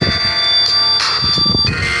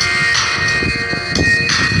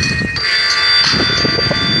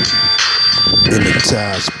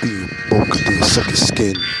ties being broken to your second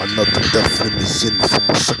skin. Another death in the zen from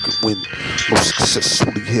a second wind. No success,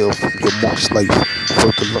 only hell from your mark's life.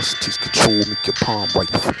 Further lust takes control, make your palm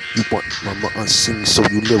wife. You want mama unseen, so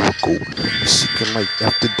you lyrical. You seeking life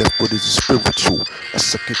after death, but it's spiritual. A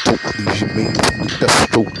second throat leaves your main from the death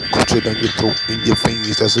stroke. Culture down your throat, in your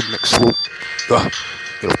veins as the next rope.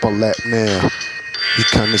 Get off my lap now. You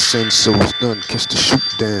condescend, so it's done. Catch the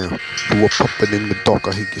shoot down. You a puppet in the dark,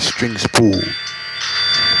 I hear your strings pull.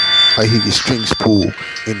 I hear your strings pull,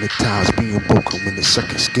 and the ties being broken in the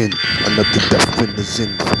second skin. Another death in the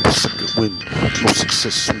zen from the second wind. No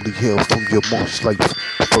success, only hell from your mark's life.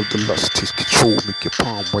 Further lust takes control, make your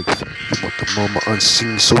palm wife. You want the mama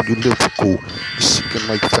unseen, so you lyrical. You seeking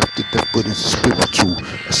life after death, but it's spiritual.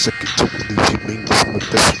 A second toke leaves your main from a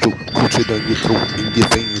death stroke. Culture down your throat, in your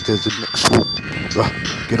veins, there's the next rope.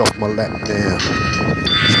 Get off my lap now.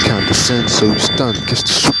 You condescend, so you stunned, catch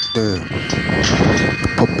the shoot down.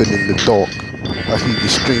 Puppet in the dark, I hear your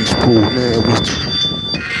strings pull. Where's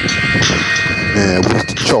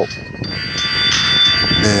the chalk?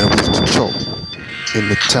 Where's the chalk? And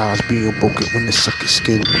the ties being broken when the second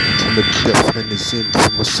skin. And the death and the zen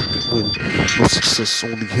from a second wind. No success,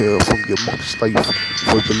 only hell from your mark's life.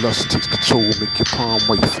 For the lust takes control, make your palm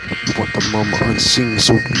wife. You want the mama unseen,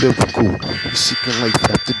 so you lyrical. You seeking life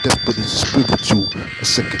after death, but it's spiritual. A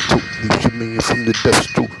second toke leaves your man from the death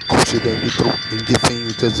stroke. Culture down your throat, in your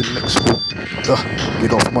veins there's the next rope.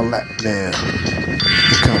 Get off my lap now.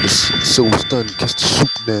 You kinda so it's done, catch the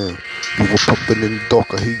shoot down. You a puppet in the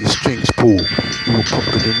dark, I hear your strings pull. You a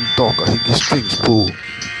puppet in the dark, I hear your strings pull.